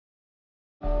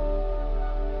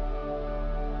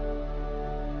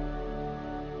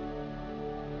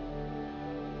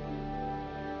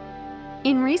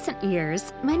In recent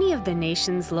years, many of the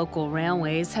nation's local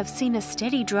railways have seen a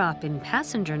steady drop in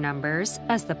passenger numbers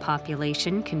as the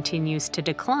population continues to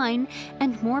decline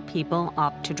and more people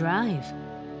opt to drive.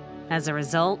 As a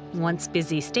result, once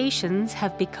busy stations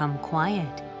have become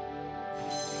quiet.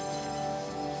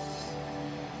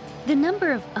 The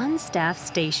number of unstaffed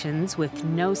stations with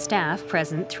no staff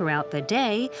present throughout the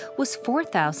day was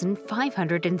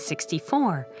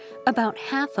 4,564, about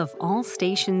half of all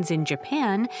stations in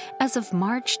Japan as of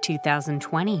March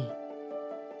 2020.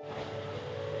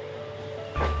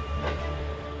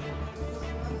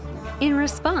 In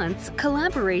response,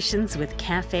 collaborations with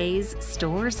cafes,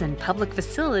 stores, and public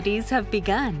facilities have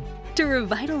begun to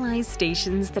revitalize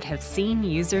stations that have seen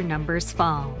user numbers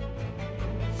fall.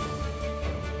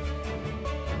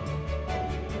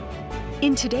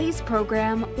 In today's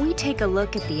program, we take a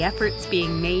look at the efforts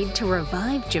being made to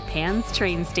revive Japan's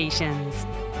train stations.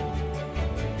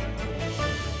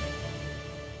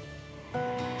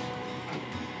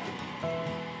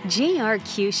 JR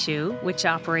Kyushu, which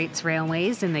operates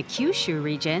railways in the Kyushu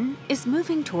region, is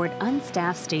moving toward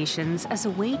unstaffed stations as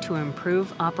a way to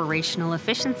improve operational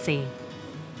efficiency,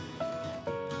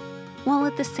 while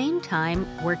at the same time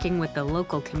working with the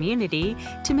local community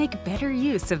to make better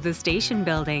use of the station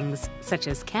buildings, such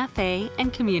as cafe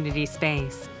and community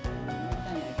space.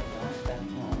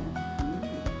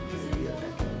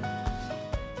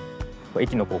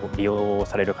 駅の利用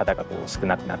される方が少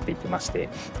なくなっていきまして、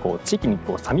地域に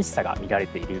寂しさが見られ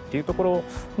ているというところ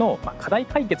の課題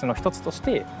解決の一つとし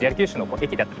て JR 九州の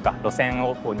駅だったりとか路線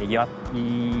をにぎわ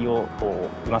いを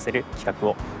生ませる企画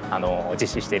を実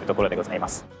施しているところでございま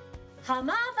す。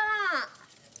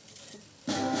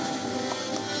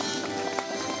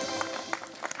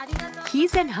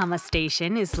 Kizenhama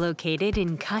Station is located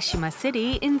in Kashima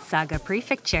City in Saga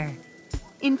Prefecture.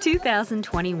 In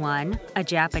 2021, a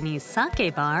Japanese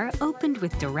sake bar opened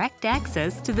with direct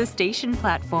access to the station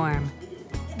platform.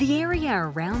 The area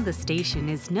around the station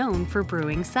is known for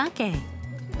brewing sake.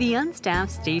 The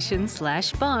unstaffed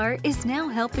station/bar is now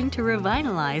helping to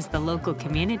revitalize the local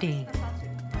community.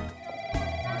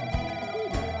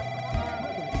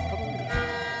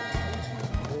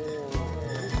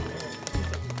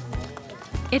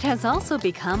 It has also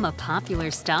become a popular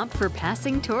stop for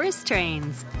passing tourist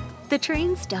trains. The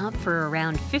trains stop for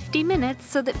around 50 minutes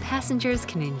so that passengers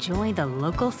can enjoy the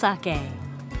local sake.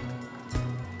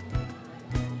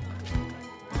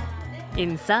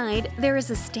 Inside, there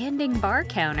is a standing bar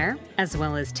counter, as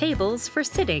well as tables for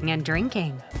sitting and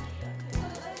drinking.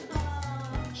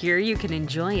 Here you can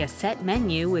enjoy a set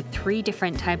menu with 3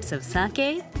 different types of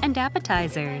sake and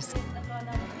appetizers.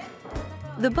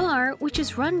 The bar, which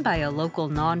is run by a local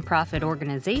non-profit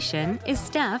organization, is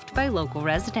staffed by local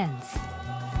residents.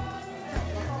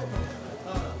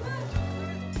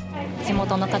 地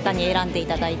元の方に選んでい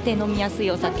ただいて飲みやす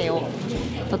いお酒を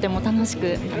とても楽し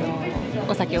く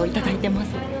お酒をいただいてま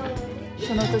す。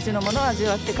その土地のものを味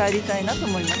わって帰りたいなと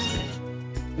思います。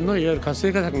いわゆる活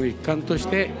性化策の一環とし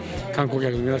て観光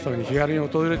客の皆様に気軽に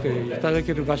訪れていただ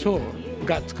ける場所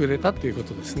が作れたというこ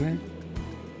とですね。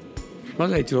ま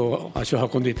ずは一度足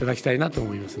を運んでいただきたいなと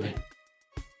思いますね。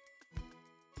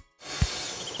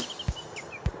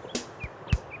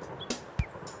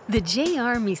 The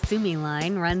JR Misumi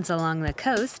line runs along the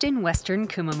coast in western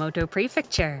Kumamoto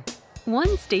Prefecture.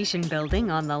 One station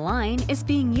building on the line is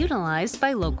being utilized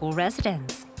by local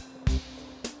residents.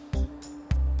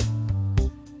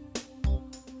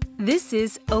 This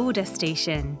is Oda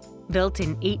Station. Built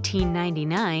in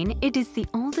 1899, it is the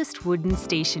oldest wooden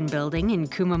station building in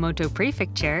Kumamoto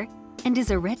Prefecture and is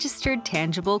a registered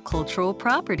tangible cultural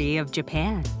property of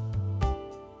Japan.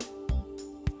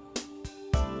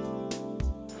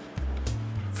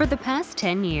 For the past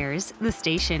 10 years, the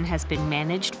station has been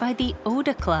managed by the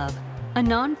Oda Club, a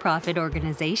non-profit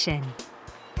organization.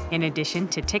 In addition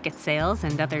to ticket sales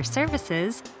and other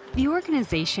services, the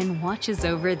organization watches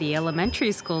over the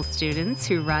elementary school students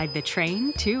who ride the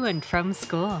train to and from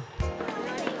school.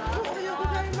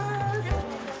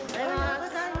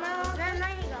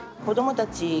 子どもた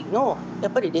ちのや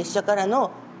っぱり列車からの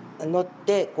乗っ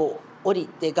て降り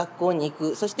て学校に行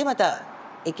く、そしてまた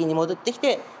駅に戻ってき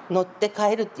て乗って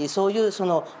帰るっていうそういうそ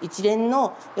の一連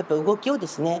のやっぱ動きをで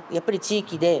すね、やっぱり地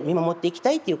域で見守っていき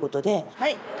たいということで、は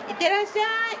い、いってらっしゃ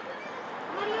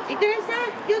い。いってらっしゃ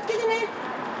い。気をつけてね。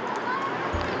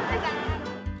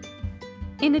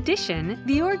 In addition,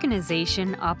 the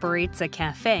organization operates a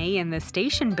cafe in the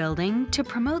station building to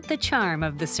promote the charm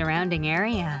of the surrounding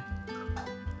area.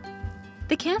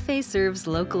 The cafe serves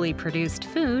locally produced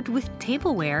food with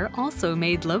tableware also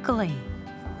made locally.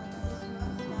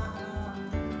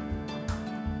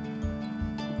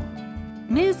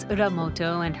 Ms.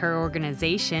 Uramoto and her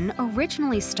organization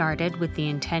originally started with the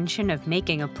intention of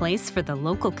making a place for the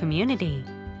local community,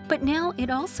 but now it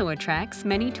also attracts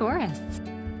many tourists.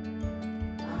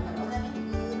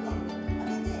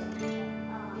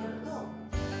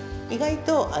意外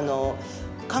と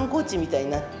観光地みたい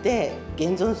になって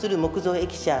現存する木造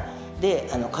駅舎で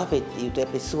カフェっていうとやっ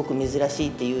ぱりすごく珍しい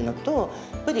っていうのと、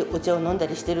やっぱりお茶を飲んだ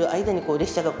りしてる間に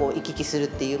列車が行き来するっ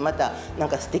ていうまたなん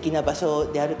か素敵な場所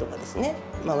であるとかですね、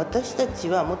私たち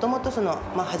はもともと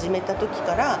始めた時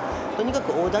からとにか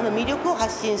くオーダーの魅力を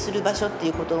発信する場所ってい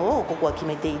うことをここは決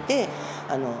めていて、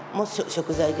もう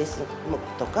食材です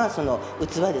とか器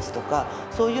ですとか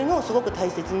そういうのをすごく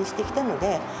大切にしてきたの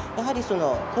で、やはり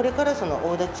これから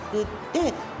大田地区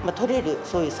で取れる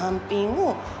そういう産品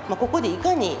を、ここでい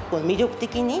かに魅力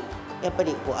的にやっぱ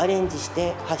りアレンジし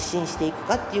て発信していく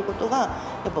かっていうことが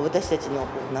やっぱ私たちの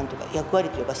なんとか役割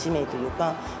というか使命という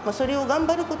か、それを頑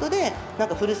張ることでなん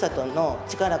かふるさとの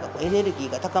力がエネルギー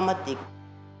が高まっていく。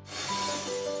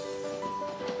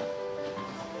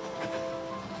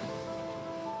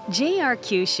JR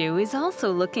Kyushu is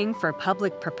also looking for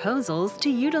public proposals to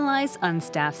utilize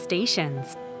unstaffed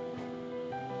stations.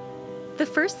 The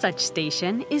first such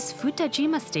station is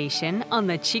Futajima Station on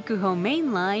the Chikuho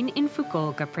Main Line in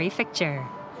Fukuoka Prefecture.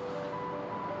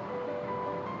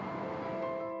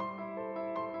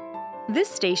 This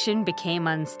station became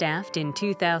unstaffed in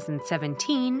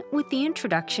 2017 with the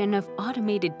introduction of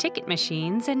automated ticket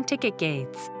machines and ticket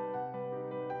gates.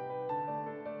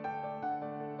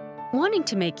 Wanting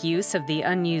to make use of the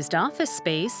unused office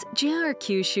space, JR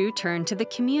Kyushu turned to the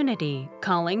community,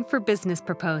 calling for business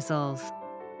proposals.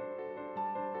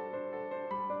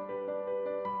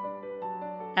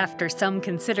 After some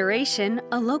consideration,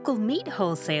 a local meat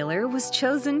wholesaler was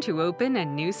chosen to open a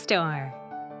new store.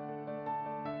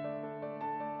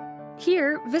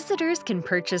 Here, visitors can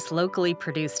purchase locally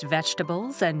produced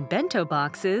vegetables and bento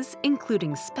boxes,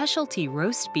 including specialty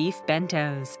roast beef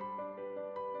bentos.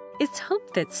 It's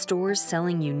hoped that stores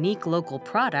selling unique local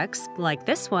products, like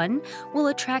this one, will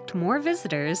attract more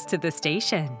visitors to the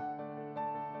station.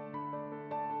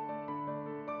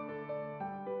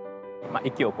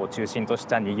 駅を中心とし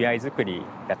たにぎわいづくり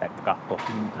だったりとか、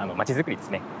街づくりです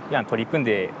ね、今取り組ん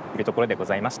でいるところでご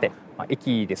ざいまして、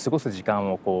駅で過ごす時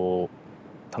間を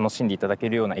楽しんでいただけ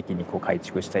るような駅に改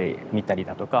築したり見たり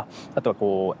だとか、あと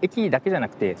は駅だけじゃな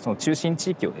くてその中心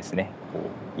地域をですね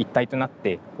一体となっ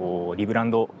てリブラ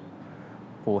ンド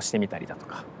してみたりだと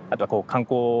か、あとは観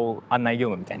光案内業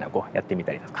務みたいなのをやってみ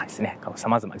たりだとかですね、さ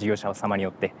まざま事業者様によ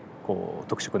って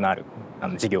特色のある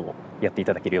事業をやってい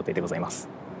ただける予定でございます。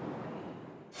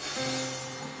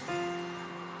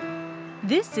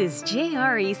This is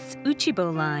JR East's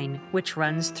Uchibo line, which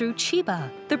runs through Chiba,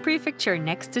 the prefecture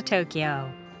next to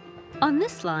Tokyo. On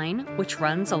this line, which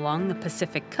runs along the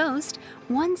Pacific coast,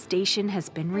 one station has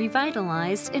been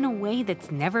revitalized in a way that's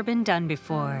never been done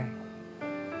before.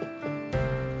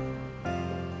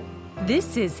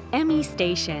 This is Emi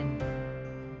Station.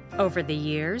 Over the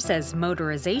years, as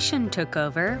motorization took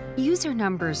over, user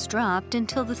numbers dropped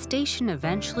until the station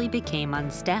eventually became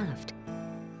unstaffed.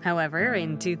 However,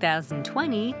 in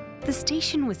 2020, the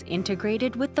station was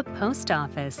integrated with the post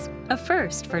office, a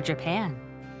first for Japan.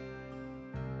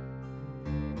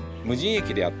 無人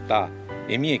駅であった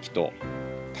恵美駅と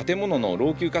建物の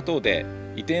老朽化等で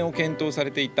移転を検討さ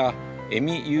れていた恵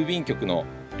美郵便局の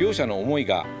両社の思い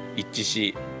が一致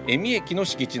し、恵美駅の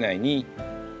敷地内に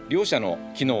両社の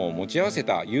機能を持ち合わせ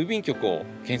た郵便局を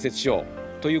建設しよ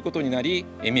うということになり、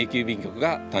恵美駅郵便局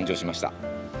が誕生しました。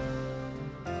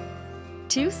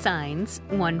Two signs,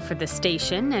 one for the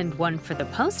station and one for the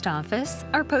post office,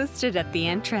 are posted at the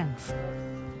entrance.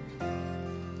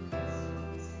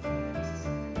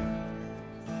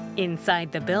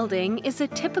 Inside the building is a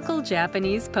typical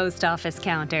Japanese post office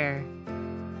counter.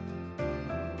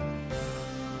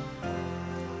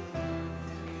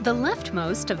 The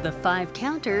leftmost of the 5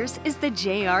 counters is the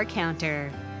JR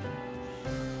counter.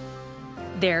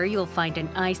 There you'll find an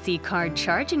IC card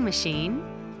charging machine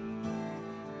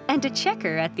and a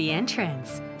checker at the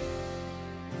entrance,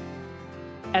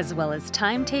 as well as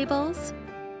timetables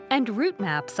and route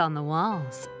maps on the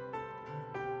walls.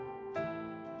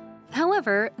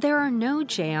 However, there are no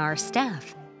JR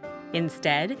staff.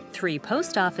 Instead, 3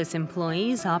 post office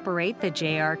employees operate the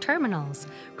JR terminals,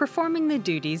 performing the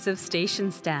duties of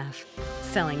station staff,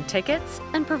 selling tickets,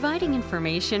 and providing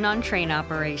information on train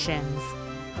operations.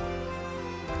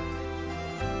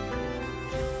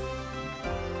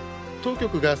 当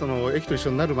局が駅と一緒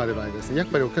になるまでの間ですね、やっ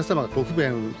ぱりお客様が不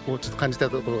便をちょっと感じ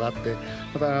たところがあって、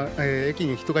また、駅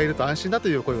に人がいると安心だと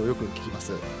いう声をよく聞きま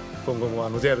す。今後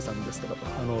もJR さんですとか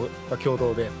と共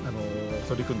同で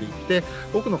取り組んでいって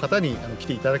多くの方に来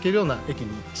ていただけるような駅に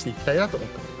していきたいなと思っ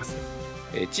ております。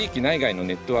地域内外の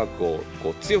ネットワーク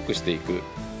を強くしていく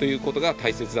ということが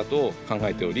大切だと考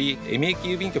えており、恵美駅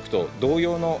郵便局と同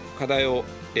様の課題を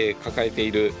抱えて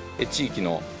いる地域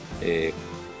の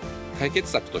解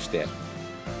決策として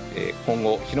今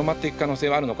後広まっていく可能性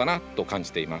はあるのかなと感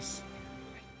じています。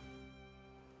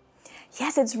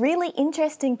Yes, it's really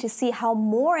interesting to see how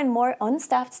more and more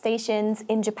unstaffed stations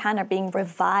in Japan are being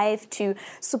revived to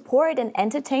support and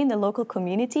entertain the local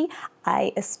community.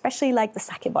 I especially like the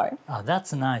sake bar. Oh,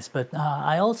 that's nice, but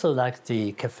I also like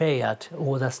the cafe at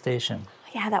Oda Station.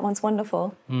 Yeah, that one's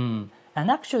wonderful. And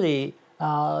actually,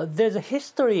 there's a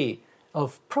history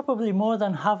of probably more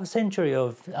than half a century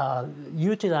of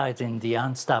utilizing the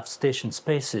unstaffed station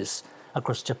spaces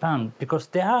across Japan because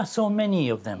there are so many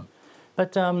of them.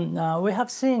 But we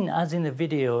have seen, as in the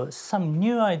video, some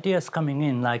new ideas coming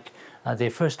in, like the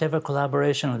first ever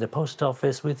collaboration of the post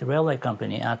office with the railway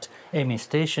company at Emi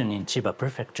Station in Chiba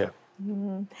Prefecture.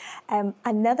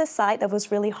 Another site that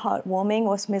was really heartwarming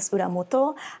was Miss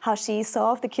Uramoto, how she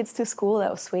saw off the kids to school.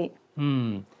 That was sweet.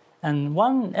 And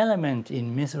one element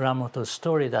in Miss Uramoto's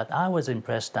story that I was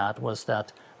impressed at was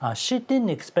that she didn't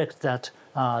expect that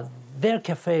their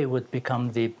cafe would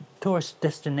become the tourist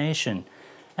destination.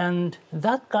 And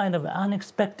that kind of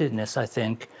unexpectedness, I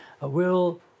think,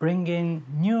 will bring in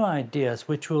new ideas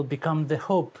which will become the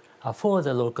hope for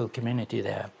the local community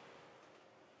there.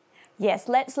 Yes,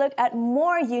 let's look at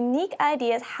more unique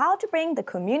ideas how to bring the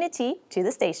community to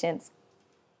the stations.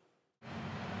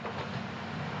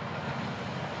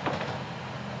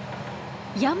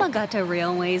 Yamagata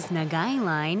Railway's Nagai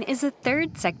Line is a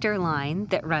third sector line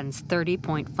that runs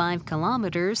 30.5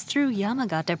 kilometers through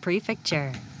Yamagata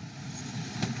Prefecture.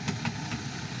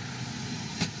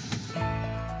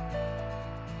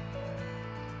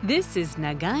 This is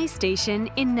Nagai Station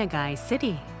in Nagai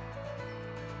City.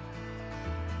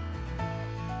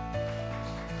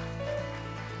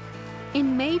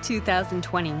 In May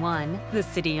 2021, the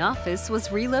city office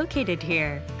was relocated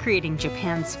here, creating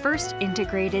Japan's first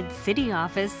integrated city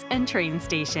office and train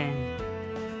station.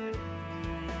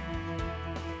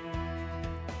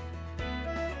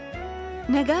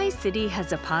 Nagai City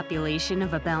has a population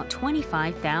of about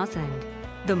 25,000.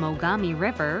 The Mogami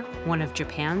River, one of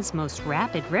Japan's most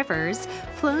rapid rivers,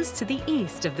 flows to the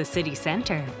east of the city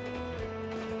center.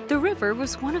 The river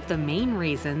was one of the main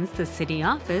reasons the city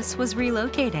office was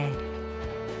relocated.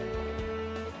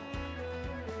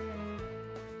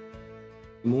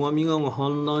 最上川が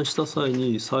氾濫した際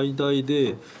に最大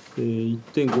で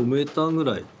 1.5 メーターぐ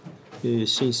らい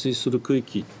浸水する区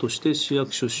域として市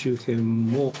役所周辺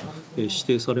も指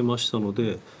定されましたの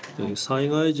で、災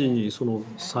害時にその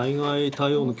災害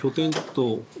対応の拠点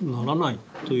とならない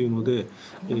というので、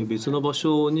別な場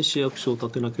所に市役所を建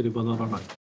てなければならない。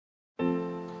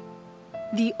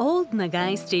The old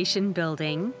Nagai Station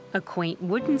building, a quaint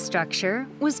wooden structure,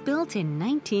 was built in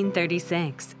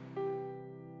 1936.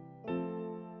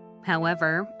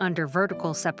 However, under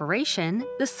vertical separation,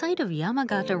 the site of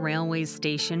Yamagata Railway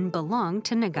Station belonged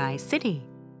to Nagai City.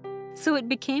 So it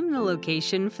became the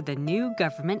location for the new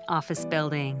government office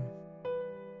building.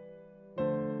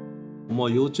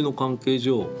 用地の関係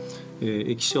上、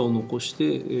駅舎を残し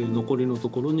て、残りのと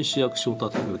ころに市役所を建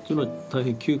てるというのは大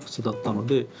変窮屈だったの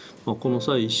で、この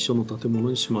際一緒の建物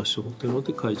にしましょうというの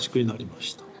で改築になりま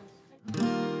した。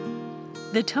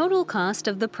The total cost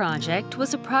of the project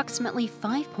was approximately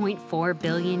 5.4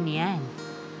 billion yen.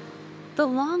 The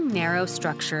long, narrow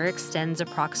structure extends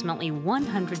approximately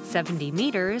 170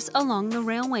 meters along the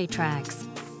railway tracks.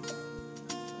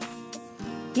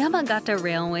 Yamagata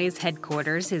Railway's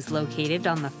headquarters is located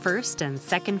on the first and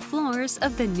second floors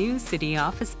of the new city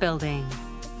office building.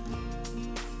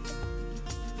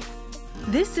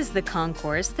 This is the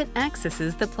concourse that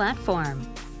accesses the platform.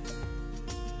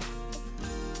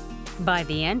 By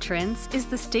the entrance is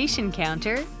the station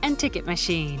counter and ticket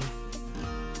machine.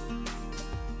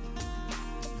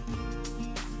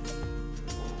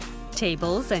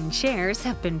 Tables and chairs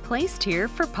have been placed here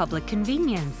for public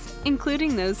convenience,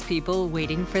 including those people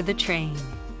waiting for the train.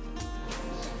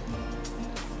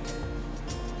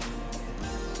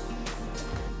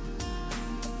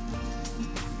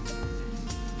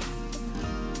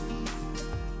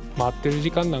 Waiting ってる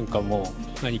時間なんかも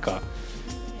何か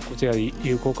こちらで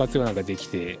有効活用なんかでき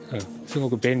て、すご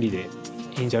く便利で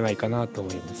いいんじゃないかなと思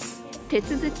います。手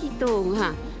続き等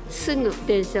がすぐ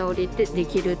電車を降りてで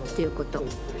きるっていうこと、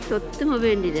とっても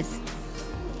便利です。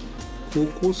高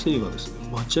校生がですね、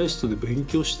待合室で勉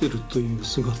強しているという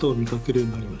姿を見かけるよう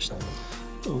になりました。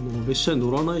列車に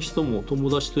乗らない人も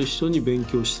友達と一緒に勉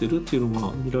強してるっていうの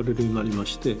が見られるようになりま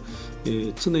して、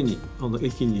常に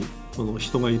駅に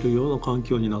人がいるような環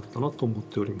境になったなと思っ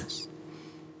ております。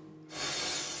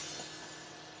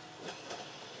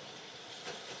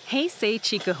Heisei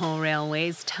Chikuho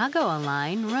Railway's Tagawa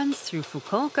line runs through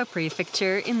Fukuoka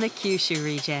Prefecture in the Kyushu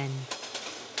region.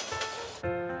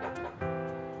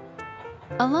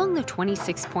 Along the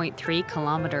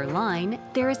 26.3-kilometer line,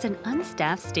 there is an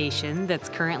unstaffed station that's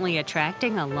currently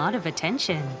attracting a lot of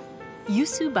attention,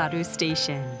 Yusubaru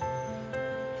Station.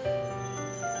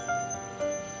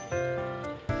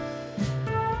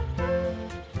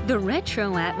 The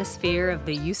retro atmosphere of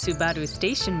the Yusubaru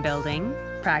Station building,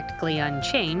 practically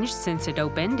unchanged since it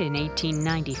opened in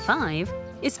 1895,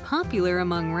 is popular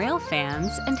among rail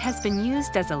fans and has been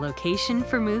used as a location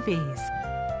for movies.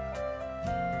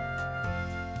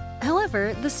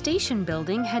 However, the station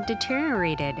building had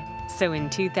deteriorated, so in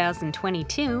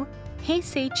 2022,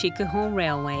 Heisei Chikuho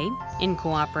Railway, in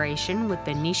cooperation with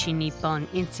the Nishi Nippon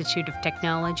Institute of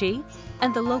Technology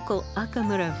and the local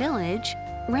Akamura village,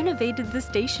 renovated the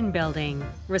station building,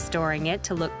 restoring it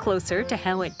to look closer to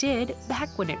how it did back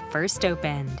when it first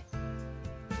opened.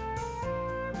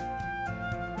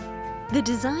 The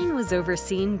design was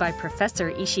overseen by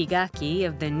Professor Ishigaki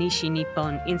of the Nishi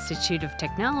Nippon Institute of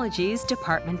Technology's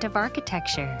Department of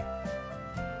Architecture.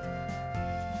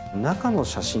 中の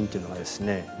写真っていうのがです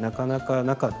ね、なかなか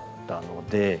なかったの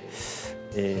で、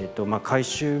改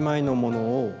修前のもの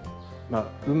を、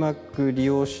うまく利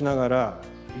用しながら、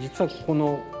実はここ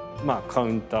の、カ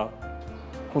ウンター、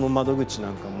この窓口な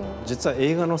んかも実は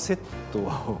映画のセッ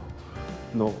ト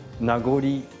の名残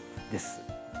です。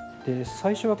で、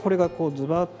最初はこれがこうズ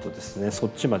バッとですね、そ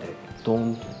っちまでド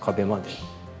ーンと壁まで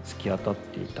突き当たっ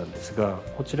ていたんですが、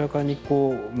こちら側に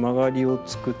こう曲がりを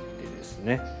作ってです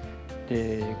ね、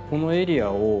でこのエリ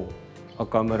アを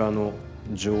赤村の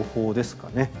情報ですか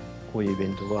ね、こういうイベ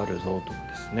ントがあるぞとか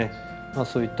ですね、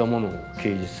そういったものを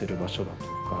掲示する場所だと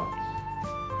か。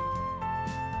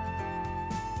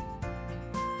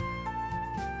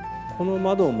この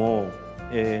窓も、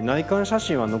内観写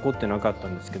真は残ってなかった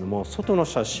んですけども、外の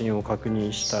写真を確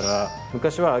認したら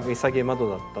昔は上げ下げ窓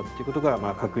だったっていうことが、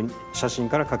写真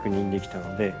から確認できた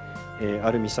ので、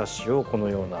アルミサッシをこの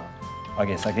ような上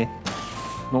げ下げ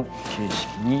の形式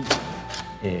に、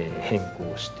変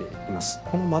更しています。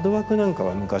この窓枠なんか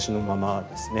は昔のまま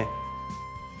ですね。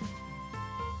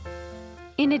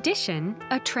In addition,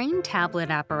 a train tablet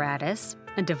apparatus,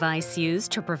 a device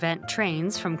used to prevent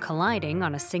trains from colliding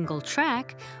on a single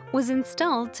track, was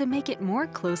installed to make it more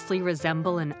closely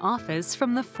resemble an office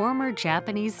from the former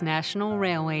Japanese National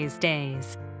Railways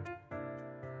days.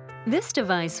 This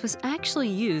device was actually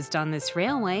used on this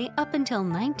railway up until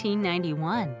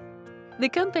 1991. The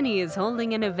company is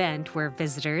holding an event where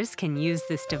visitors can use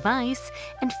this device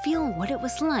and feel what it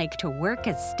was like to work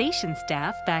as station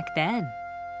staff back then.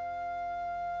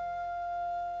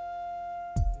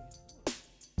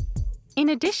 In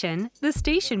addition, the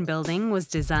station building was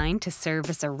designed to serve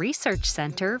as a research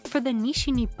center for the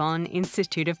Nishi Nippon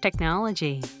Institute of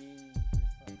Technology.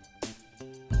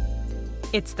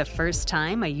 It's the first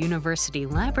time a university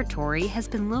laboratory has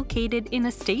been located in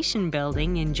a station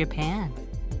building in Japan.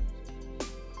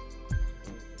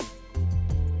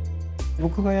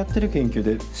 僕がやってる研究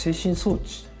で制振装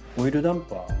置、オイルダン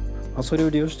パー、それを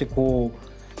利用して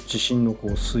地震の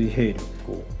水平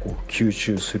力を吸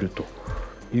収すると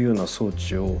いうような装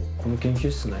置をこの研究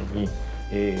室内に、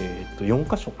4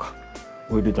箇所か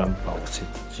オイルダンパーを設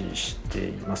置して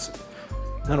います。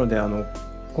なので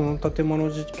この建物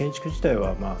建築自体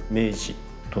は明治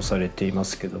とされていま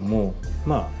すけども、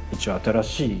一応新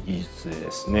しい技術で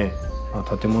ですね、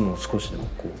建物を少しでも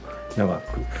長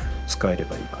く使えれ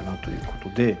ばいいかなというこ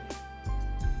とで、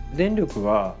電力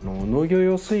は農業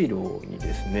用水路に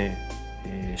ですね、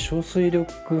小水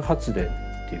力発電っ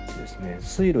て言ってですね、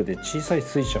水路で小さい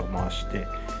水車を回し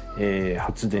て、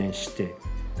発電して、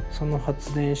その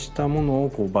発電したもの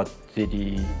をバッテ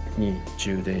リーに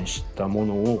充電したも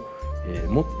のを、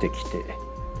持ってきて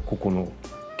ここの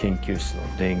研究室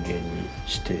の電源に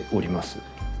しております。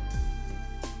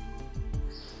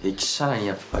駅舎内に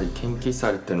やっぱり研究室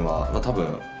あるっていうのは、多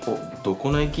分ど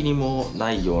この駅にも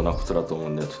ないようなことだと思う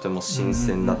んで、とても新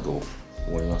鮮だと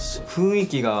思いますし、雰囲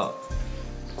気が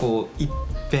一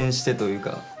変してという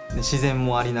か、自然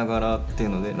もありながらっていう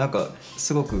ので、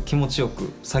すごく気持ちよ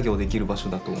く作業できる場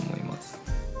所だと思います。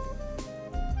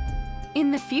In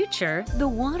the future, the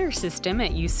water system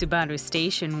at Yusubaru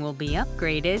Station will be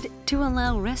upgraded to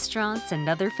allow restaurants and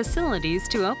other facilities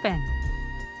to open,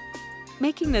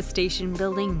 making the station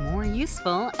building more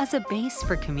useful as a base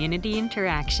for community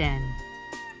interaction.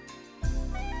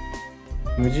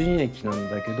 無人駅なん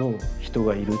だけど人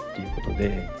がいるっていうこと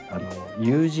で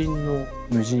有人の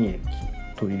無人駅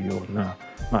というような、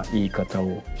言い方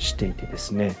をしていてで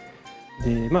すね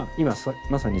で、今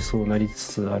まさにそうなりつ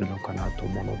つあるのかなと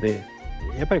思うので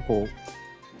やっぱりこう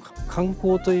観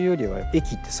光というよりは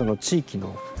駅ってその地域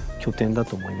の拠点だ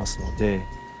と思いますので、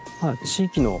地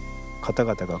域の方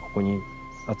々がここに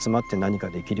集まって何か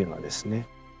できるようなですね。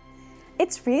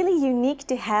It's really unique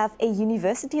to have a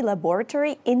university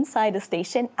laboratory inside a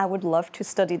station. I would love to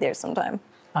study there sometime.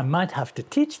 I might have to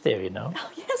teach there, you know. Oh,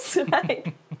 yes,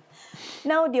 right.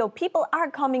 Now, Dio, people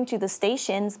are coming to the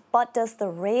stations, but does the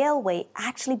railway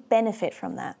actually benefit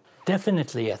from that?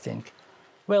 Definitely, I think.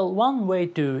 Well, one way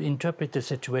to interpret the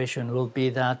situation will be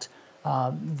that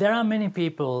there are many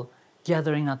people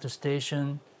gathering at the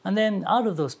station, and then out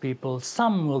of those people,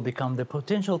 some will become the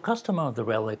potential customer of the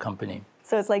railway company.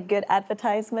 So it's like good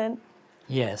advertisement?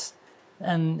 Yes.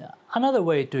 And another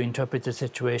way to interpret the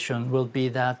situation will be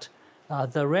that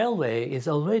the railway is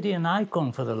already an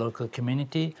icon for the local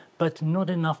community, but not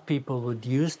enough people would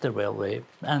use the railway.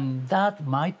 And that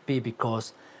might be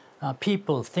because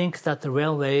people think that the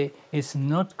railway is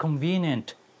not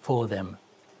convenient for them.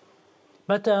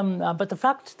 But the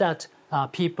fact that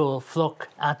people flock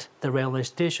at the railway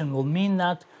station will mean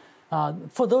that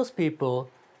for those people,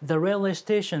 the railway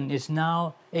station is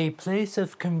now a place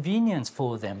of convenience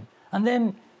for them. And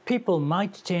then people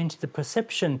might change the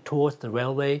perception towards the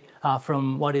railway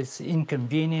from what is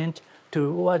inconvenient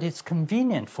to what is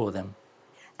convenient for them.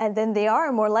 And then they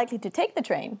are more likely to take the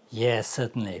train. Yes,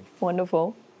 certainly.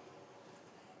 Wonderful.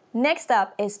 Next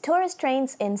up is Tourist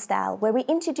Trains in Style, where we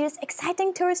introduce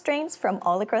exciting tourist trains from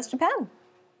all across Japan.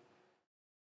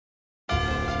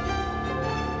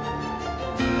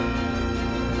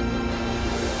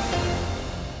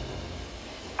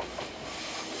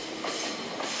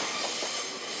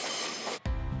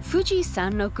 Fuji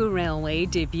Sanroku Railway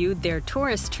debuted their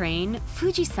tourist train,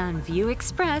 Fujisan View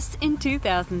Express, in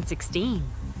 2016.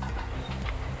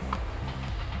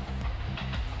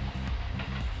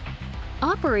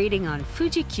 Operating on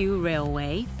Fuji-Q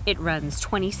Railway, it runs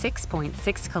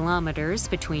 26.6 kilometers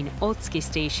between Otsuki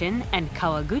Station and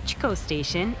Kawaguchiko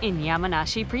Station in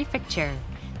Yamanashi Prefecture,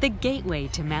 the gateway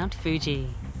to Mount Fuji.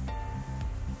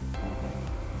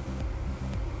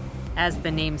 As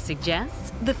the name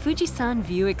suggests, the Fujisan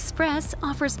View Express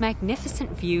offers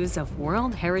magnificent views of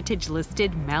World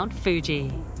Heritage-listed Mount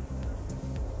Fuji.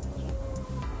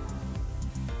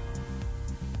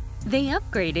 They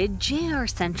upgraded JR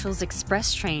Central's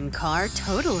express train car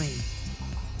totally.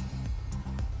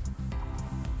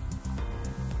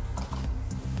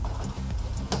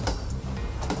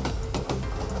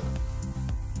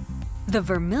 The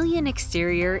vermilion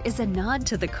exterior is a nod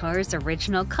to the car's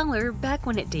original color back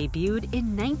when it debuted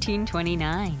in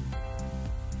 1929.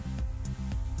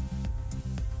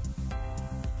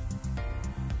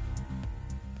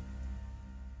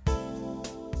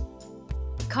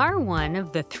 Car 1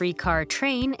 of the 3-car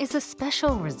train is a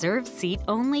special reserved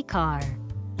seat-only car.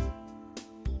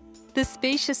 The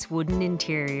spacious wooden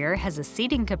interior has a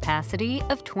seating capacity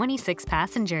of 26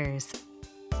 passengers.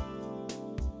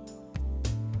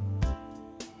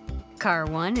 Car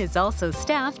 1 is also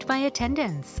staffed by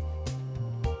attendants.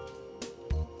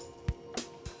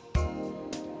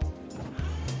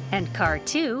 And Car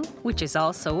 2, which is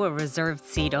also a reserved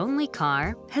seat-only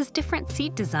car, has different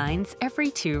seat designs every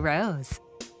 2 rows.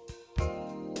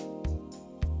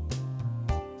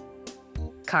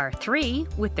 Car 3,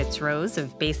 with its rows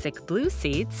of basic blue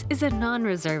seats, is a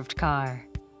non-reserved car.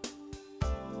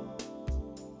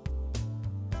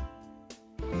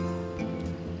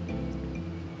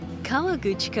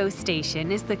 Kawaguchiko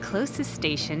Station is the closest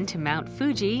station to Mount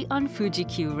Fuji on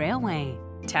Fuji-Q Railway,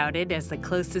 touted as the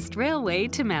closest railway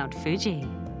to Mount Fuji.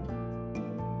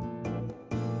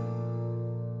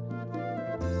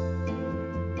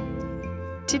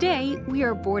 Today, we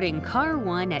are boarding Car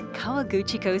 1 at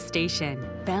Kawaguchiko Station,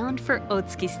 bound for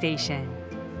Otsuki Station.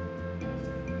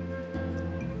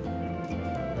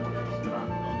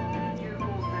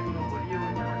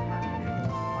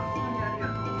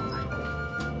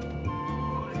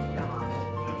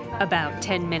 About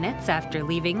 10 minutes after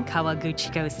leaving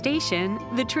Kawaguchiko Station,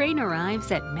 the train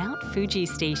arrives at Mount Fuji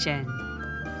Station.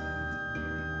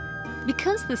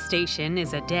 Because the station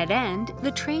is a dead end, the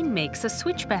train makes a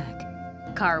switchback.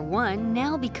 Car 1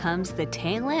 now becomes the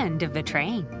tail end of the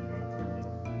train.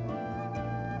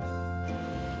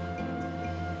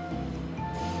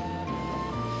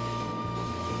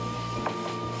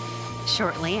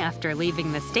 Shortly after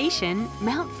leaving the station,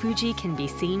 Mount Fuji can be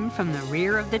seen from the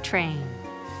rear of the train.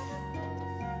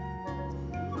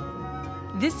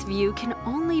 This view can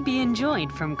only be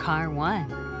enjoyed from Car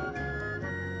 1.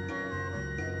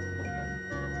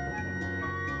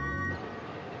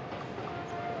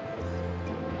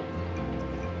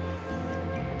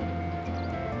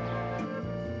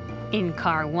 In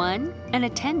Car 1, an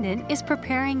attendant is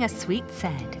preparing a sweet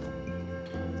set.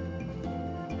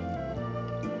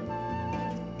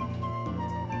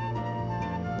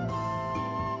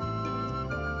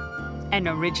 An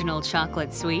original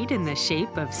chocolate sweet in the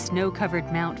shape of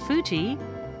snow-covered Mount Fuji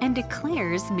and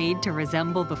eclairs made to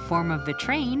resemble the form of the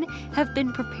train have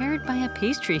been prepared by a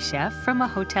pastry chef from a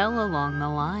hotel along the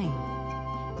line.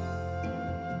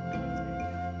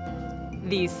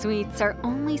 These sweets are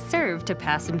only served to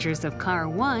passengers of Car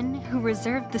 1 who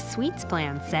reserved the sweets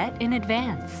plan set in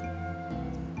advance.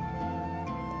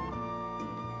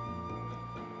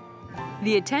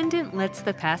 The attendant lets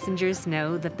the passengers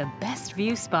know that the best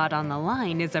view spot on the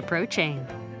line is approaching.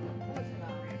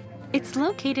 It's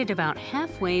located about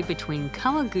halfway between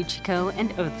Kawaguchiko and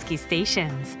Otsuki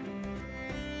stations.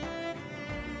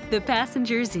 The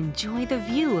passengers enjoy the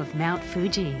view of Mount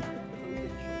Fuji.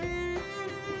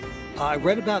 I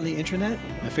read about it on the internet.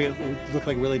 I figured it would look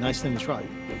like a really nice thing to try.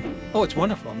 Oh, it's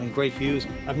wonderful. I mean, great views.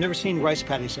 I've never seen rice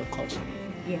paddies up close.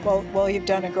 Yeah. Well, you've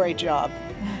done a great job.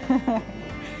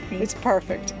 It's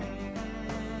perfect.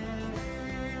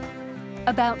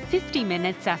 About 50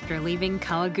 minutes after leaving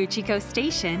Kawaguchiko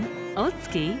Station,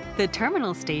 Otsuki, the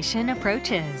terminal station,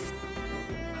 approaches.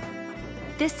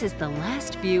 This is the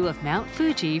last view of Mount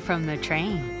Fuji from the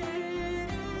train.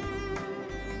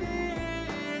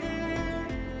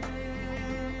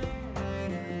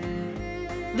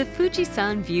 The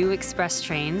Fujisan View Express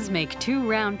trains make 2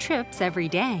 round trips every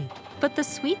day, but the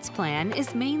Sweets plan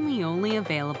is mainly only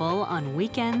available on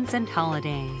weekends and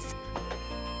holidays.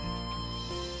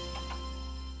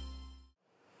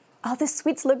 Oh, the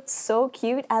sweets looked so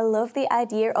cute. I love the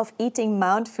idea of eating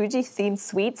Mount Fuji themed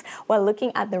sweets while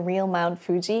looking at the real Mount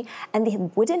Fuji. And the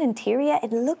wooden interior,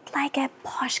 it looked like a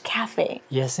posh cafe.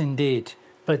 Yes, indeed.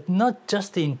 But not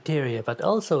just the interior, but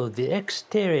also the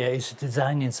exterior is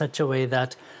designed in such a way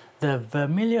that the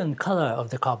vermilion color of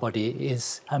the car body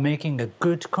is making a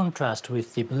good contrast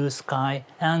with the blue sky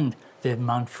and the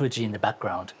Mount Fuji in the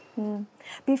background.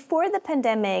 Before the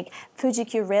pandemic,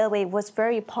 Fuji-Q Railway was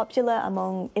very popular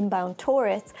among inbound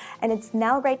tourists, and it's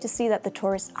now great to see that the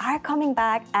tourists are coming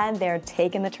back and they're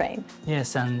taking the train.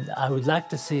 Yes, and I would like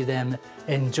to see them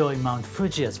enjoy Mount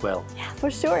Fuji as well. Yeah, for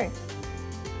sure.